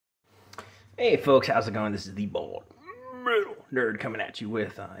Hey folks, how's it going? This is the Bald Metal Nerd coming at you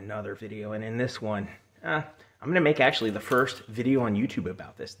with another video, and in this one, I'm going to make actually the first video on YouTube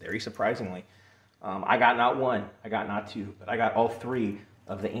about this, very surprisingly. I got not one, I got not two, but I got all three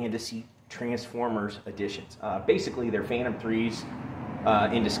of the Andeseat Transformers editions. Basically, they're Phantom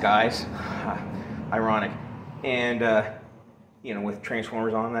 3s in disguise, ironic, and you know, with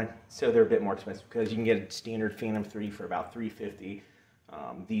Transformers on that, so they're a bit more expensive because you can get a standard Phantom 3 for about $350.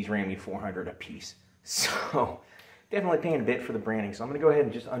 These ran me $400 a piece, so definitely paying a bit for the branding. So I'm going to go ahead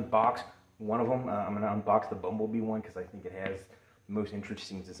and just unbox one of them. I'm going to unbox the Bumblebee one because I think it has the most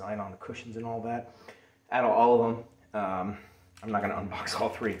interesting design on the cushions and all that. Out of all of them, I'm not going to unbox all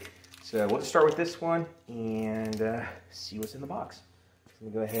three. So let's start with this one and see what's in the box. So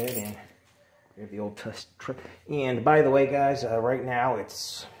let me go ahead and grab the old test trip. And by the way, guys, right now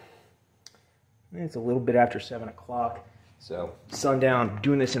it's a little bit after 7 o'clock. So, sundown,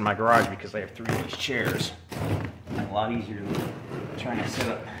 doing this in my garage because I have three of these chairs. It's a lot easier than trying to set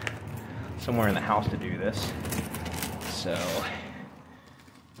up somewhere in the house to do this. So,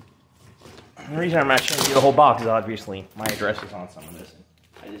 the reason I'm not showing you the whole box is obviously my address is on some of this. And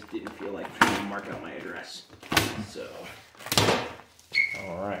I just didn't feel like trying to mark out my address. So,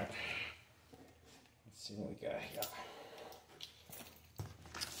 alright. Let's see what we got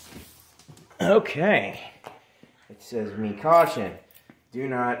here. Okay. It says, me caution, do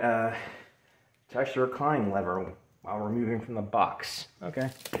not touch the reclining lever while removing from the box. Okay.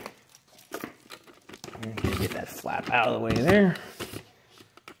 And get that flap out of the way there.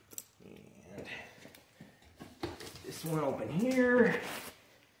 And this one open here.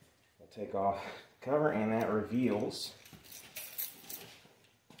 We'll take off the cover, and that reveals,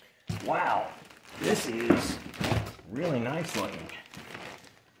 wow, this is really nice looking.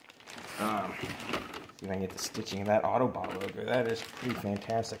 See if I can get the stitching of that Autobot logo. That is pretty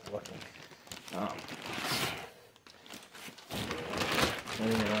fantastic looking.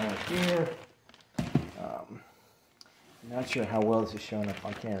 Turning it around here. Not sure how well this is showing up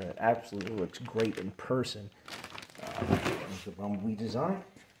on camera. It absolutely looks great in person. There's the Bumblebee design.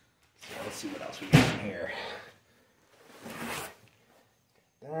 So let's see what else we got in here.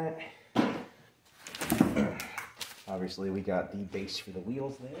 That. Obviously, we got the base for the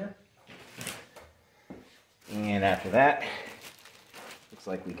wheels there. And after that, looks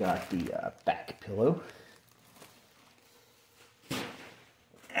like we got the back pillow.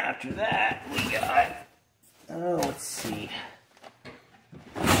 After that, we got, let's see.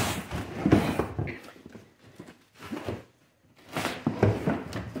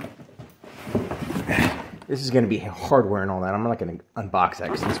 This is going to be hardware and all that. I'm not going to unbox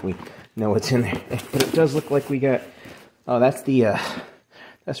that since we know what's in there. But it does look like we got, oh, that's the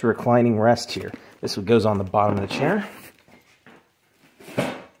reclining rest here. This one goes on the bottom of the chair.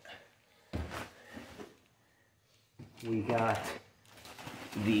 We got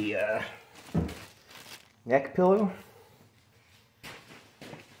the neck pillow.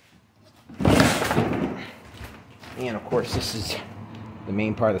 And of course, this is the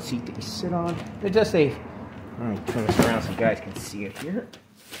main part of the seat that you sit on. It does say, let me turn this around so you guys can see it here.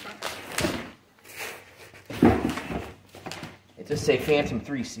 It does say Phantom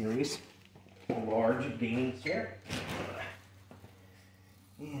 3 series. A large gaming chair.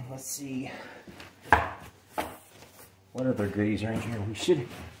 And let's see what other goodies are in here. We should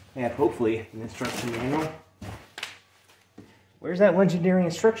have, hopefully, an instruction manual. Where's that legendary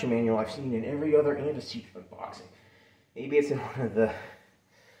instruction manual I've seen in every other Andeseat unboxing? Maybe it's in one of the...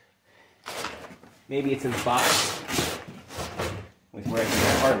 Maybe it's in the box with where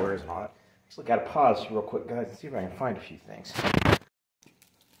the hardware is on it. Actually, got to pause real quick, guys, and see if I can find a few things.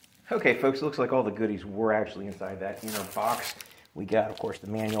 Okay, folks, it looks like all the goodies were actually inside that inner box. We got, of course, the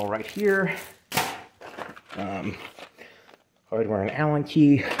manual right here. Hardware and Allen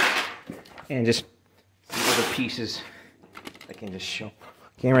key. And just some other pieces I can just show.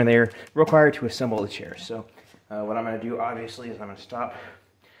 Camera there, required to assemble the chair. So, what I'm going to do, obviously, is I'm going to stop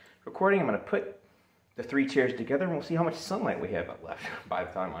recording. I'm going to put the three chairs together, and we'll see how much sunlight we have left by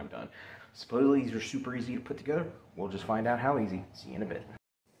the time I'm done. Supposedly, these are super easy to put together. We'll just find out how easy. See you in a bit.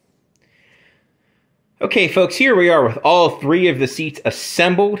 Okay, folks, here we are with all three of the seats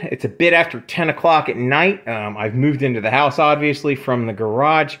assembled. It's a bit after 10 o'clock at night. I've moved into the house, obviously, from the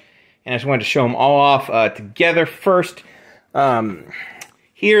garage, and I just wanted to show them all off together first.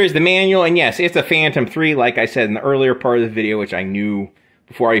 Here is the manual, and yes, it's a Phantom 3, like I said in the earlier part of the video, which I knew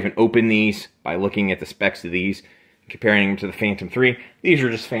before I even opened these by looking at the specs of these, comparing them to the Phantom 3. These are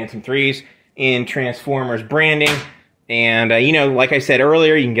just Phantom 3s in Transformers branding. And, you know, like I said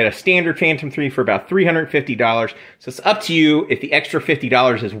earlier, you can get a standard Phantom 3 for about $350. So it's up to you if the extra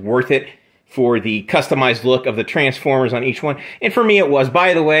 $50 is worth it for the customized look of the Transformers on each one. And for me, it was.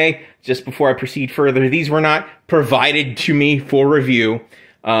 By the way, just before I proceed further, these were not provided to me for review.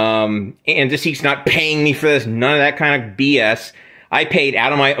 And Deceit's not paying me for this. None of that kind of BS. I paid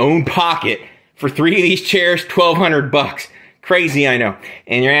out of my own pocket for 3 of these chairs, $1,200. Crazy, I know.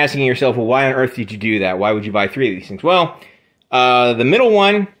 And you're asking yourself, well, why on earth did you do that? Why would you buy 3 of these things? Well, the middle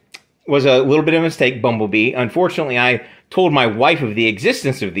one was a little bit of a mistake, Bumblebee. Unfortunately, I told my wife of the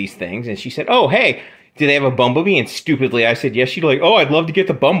existence of these things, and she said, oh, hey, do they have a Bumblebee? And stupidly, I said, yes. She'd like, oh, I'd love to get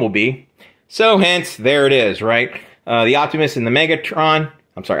the Bumblebee. So, hence, there it is, right? The Optimus and the Megatron,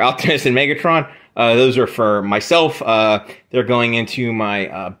 Optimus and Megatron, those are for myself. They're going into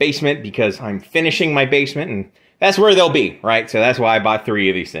my basement because I'm finishing my basement, and that's where they'll be, right? So that's why I bought 3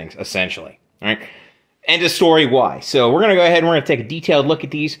 of these things, essentially, right? End of story, why. So we're going to go ahead and we're going to take a detailed look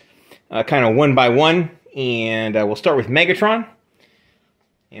at these kind of one by one, and we'll start with Megatron,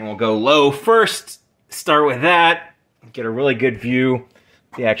 and we'll go low first, start with that, get a really good view,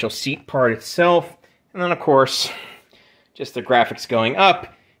 the actual seat part itself, and then, of course, just the graphics going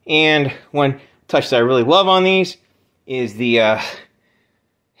up. And one touch that I really love on these is the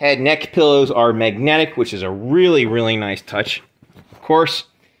head neck pillows are magnetic, which is a really, really nice touch, of course.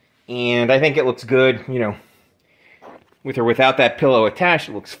 And I think it looks good, you know, with or without that pillow attached.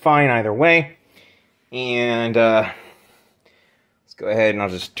 It looks fine either way. And let's go ahead and I'll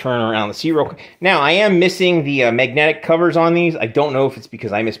just turn around the seat real quick. Now, I am missing the magnetic covers on these. I don't know if it's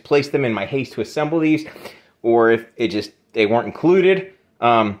because I misplaced them in my haste to assemble these, or if it just, they weren't included.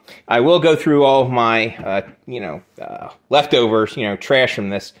 I will go through all of my, leftovers, trash from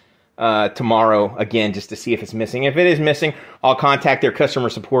this tomorrow again, just to see if it's missing. If it is missing, I'll contact their customer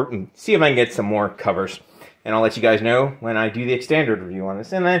support and see if I can get some more covers. And I'll let you guys know when I do the extended review on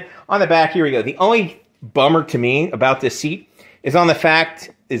this. And then on the back, here we go. The only bummer to me about this seat is the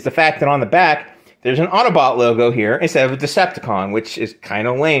fact that on the back, there's an Autobot logo here instead of a Decepticon, which is kind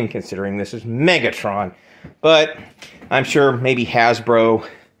of lame considering this is Megatron. But I'm sure maybe Hasbro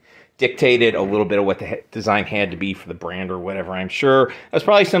dictated a little bit of what the design had to be for the brand or whatever. I'm sure that's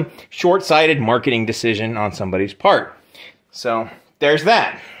probably some short-sighted marketing decision on somebody's part. So there's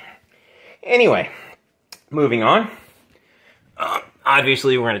that. Anyway, moving on.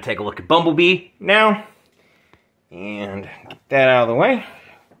 Obviously, we're going to take a look at Bumblebee now. And get that out of the way.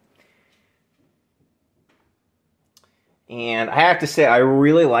 And I have to say, I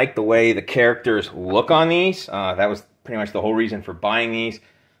really like the way the characters look on these. That was pretty much the whole reason for buying these.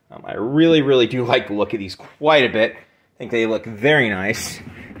 I really, really do like the look of these quite a bit. I think they look very nice.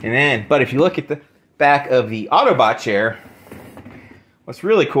 But if you look at the back of the Autobot chair, what's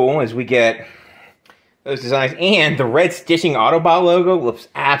really cool is we get those designs, and the red stitching Autobot logo looks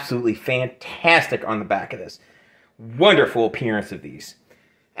absolutely fantastic on the back of this. Wonderful appearance of these.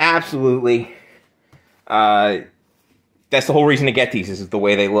 Absolutely. That's the whole reason to get these, is the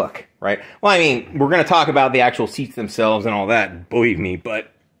way they look, right? Well, I mean, we're going to talk about the actual seats themselves and all that, believe me,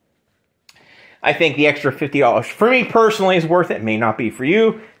 but I think the extra $50 for me personally is worth it. It may not be for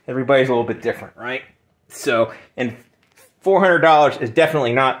you. Everybody's a little bit different, right? So, and $400 is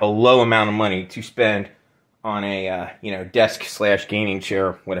definitely not a low amount of money to spend on a, desk/gaming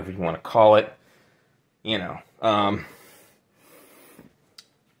chair, whatever you want to call it,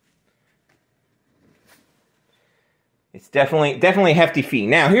 It's definitely a hefty fee.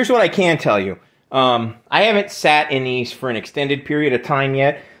 Now, here's what I can tell you. I haven't sat in these for an extended period of time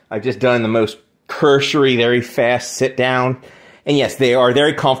yet. I've just done the most cursory, very fast sit down. And yes, they are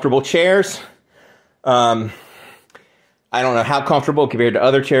very comfortable chairs. I don't know how comfortable compared to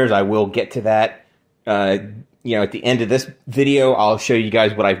other chairs. I will get to that. At the end of this video, I'll show you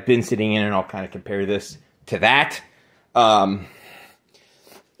guys what I've been sitting in, and I'll kind of compare this to that.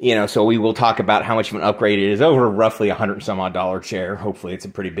 So we will talk about how much of an upgrade it is over roughly $100 and some odd chair. Hopefully it's a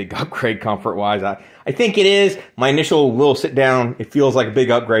pretty big upgrade comfort-wise. I think it is. My initial little sit-down, it feels like a big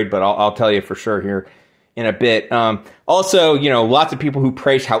upgrade, but I'll tell you for sure here in a bit. Also, lots of people who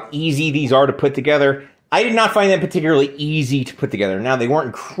praise how easy these are to put together. I did not find them particularly easy to put together. Now, they weren't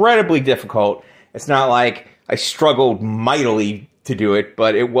incredibly difficult. It's not like I struggled mightily to do it,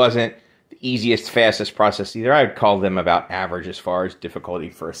 but it wasn't easiest, fastest process either. I'd call them about average as far as difficulty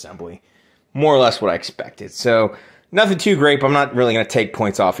for assembly. More or less what I expected. So, nothing too great, but I'm not really going to take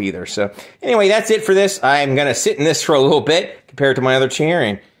points off either. So, anyway, that's it for this. I'm going to sit in this for a little bit compared to my other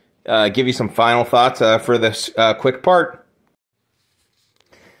chair and give you some final thoughts for this quick part.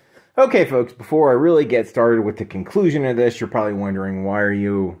 Okay, folks, before I really get started with the conclusion of this, you're probably wondering, why are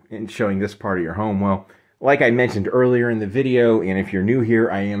you showing this part of your home? Well, like I mentioned earlier in the video, and if you're new here,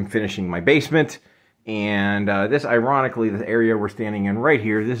 I am finishing my basement, And this, ironically, the area we're standing in right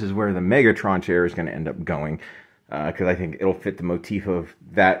here, this is where the Megatron chair is going to end up going. Because I think it'll fit the motif of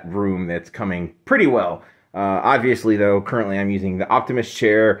that room that's coming pretty well. Obviously, though, currently I'm using the Optimus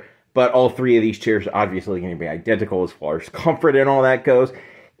chair, but all three of these chairs are obviously going to be identical as far as comfort and all that goes.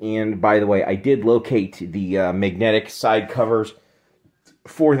 And by the way, I did locate the magnetic side covers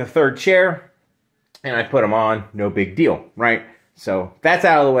for the third chair, and I put them on, no big deal, right? So that's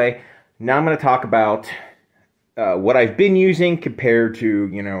out of the way. Now I'm going to talk about what I've been using compared to,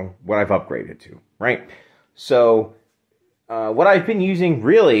 you know, what I've upgraded to, right? So what I've been using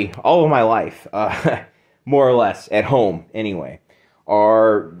really all of my life, more or less, at home anyway,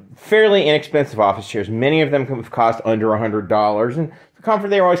 are fairly inexpensive office chairs. Many of them have cost under $100, and the comfort,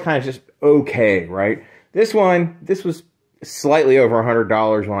 they're always kind of just okay, right? This was slightly over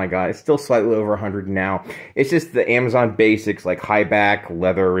 $100 when I got it. It's still slightly over $100 now. It's just the Amazon Basics, like high back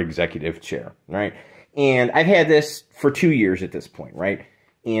leather executive chair, right? And I've had this for 2 years at this point, right?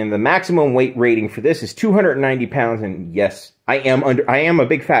 And the maximum weight rating for this is 290 pounds. And yes, I am a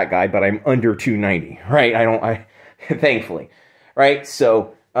big fat guy, but I'm under 290, right? Thankfully, right?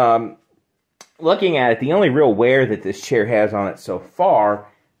 So, looking at it, the only real wear that this chair has on it so far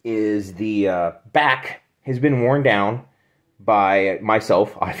is the back has been worn down by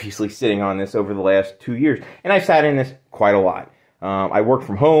myself, obviously sitting on this over the last 2 years. And I've sat in this quite a lot. I work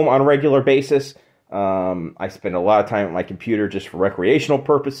from home on a regular basis. I spend a lot of time at my computer just for recreational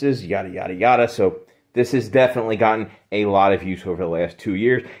purposes, yada, yada, yada. So this has definitely gotten a lot of use over the last 2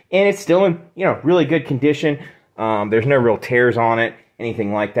 years. And it's still in, you know, really good condition. There's no real tears on it,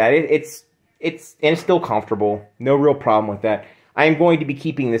 anything like that. It's still comfortable. No real problem with that. I'm going to be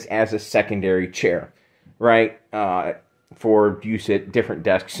keeping this as a secondary chair, right? For use at different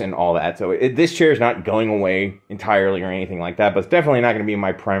desks and all that. So this chair is not going away entirely or anything like that, but it's definitely not going to be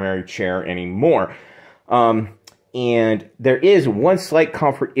my primary chair anymore. And there is one slight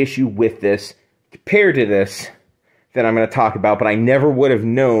comfort issue with this compared to this that I'm going to talk about, but I never would have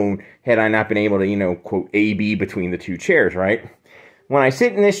known had I not been able to, you know, quote, A-B between the two chairs, right? When I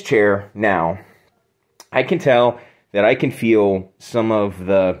sit in this chair now, I can tell that I can feel some of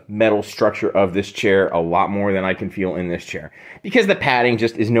the metal structure of this chair a lot more than I can feel in this chair. Because the padding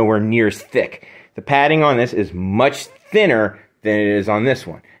just is nowhere near as thick. The padding on this is much thinner than it is on this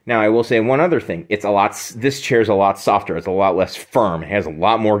one. Now, I will say one other thing. This chair is a lot softer. It's a lot less firm. It has a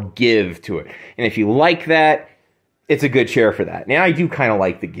lot more give to it. And if you like that, it's a good chair for that. Now, I do kind of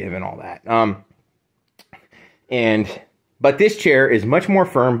like the give and all that. But this chair is much more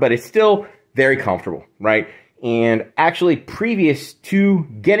firm, but it's still very comfortable, right? And actually, previous to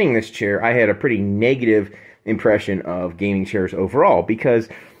getting this chair, I had a pretty negative impression of gaming chairs overall because,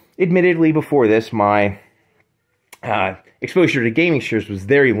 admittedly, before this, my exposure to gaming chairs was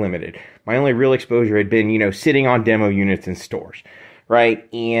very limited. My only real exposure had been, you know, sitting on demo units in stores,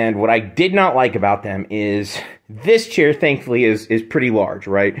 right? And what I did not like about them is this chair, thankfully, is pretty large,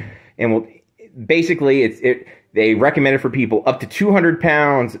 right? And basically, they recommend it for people up to 200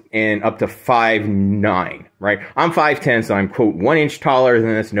 pounds and up to 5'9", right? I'm 5'10", so I'm, quote, 1 inch taller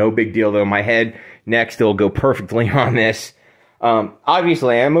than this. No big deal, though. My head, neck still go perfectly on this.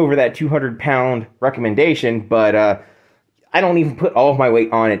 Obviously, I'm over that 200-pound recommendation, but I don't even put all of my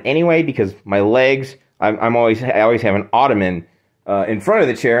weight on it anyway because my legs, I always have an ottoman in front of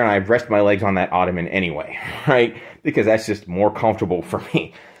the chair, and I rest my legs on that ottoman anyway, right? Because that's just more comfortable for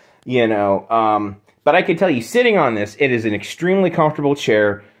me, you know. But I can tell you, sitting on this, it is an extremely comfortable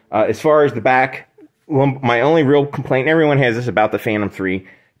chair. As far as the back, my only real complaint, everyone has this about the Phantom 3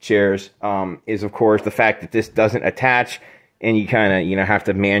 chairs, is, of course, the fact that this doesn't attach, and you kind of, you know, have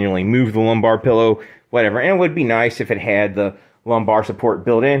to manually move the lumbar pillow, whatever. And it would be nice if it had the lumbar support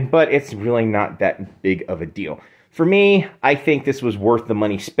built in, but it's really not that big of a deal. For me, I think this was worth the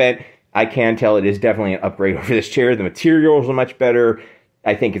money spent. I can tell it is definitely an upgrade over this chair. The materials are much better.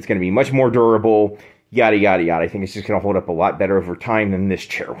 I think it's going to be much more durable, yada, yada, yada. I think it's just going to hold up a lot better over time than this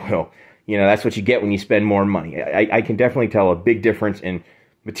chair will. You know, that's what you get when you spend more money. I can definitely tell a big difference in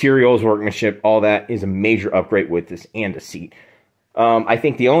materials, workmanship, all that is a major upgrade with this and a seat. I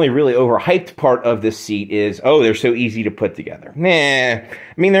think the only really overhyped part of this seat is, oh, they're so easy to put together. Nah, I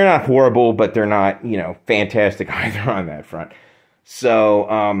mean, they're not horrible, but they're not, you know, fantastic either on that front.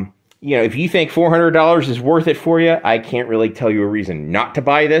 So, you know, if you think $400 is worth it for you, I can't really tell you a reason not to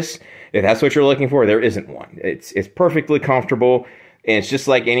buy this. If that's what you're looking for, there isn't one. It's perfectly comfortable, and it's just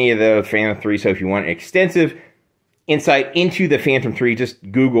like any of the Phantom 3. So if you want extensive insight into the Phantom 3,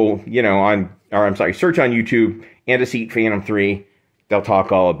 just Google, you know, search on YouTube, Anti-Seat Phantom 3. They'll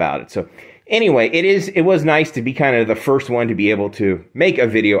talk all about it. So anyway, it was nice to be kind of the first one to be able to make a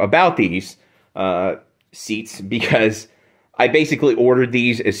video about these. seats because I basically ordered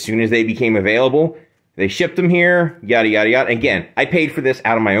these as soon as they became available. They shipped them here, yada, yada, yada. Again, I paid for this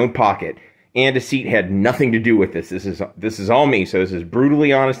out of my own pocket, and a seat had nothing to do with this. This is all me, so this is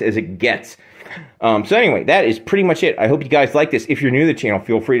brutally honest as it gets. So anyway, that is pretty much it. I hope you guys like this. If you're new to the channel,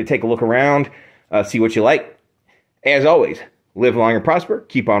 feel free to take a look around, see what you like. As always, live long and prosper,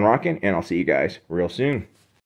 keep on rocking, and I'll see you guys real soon.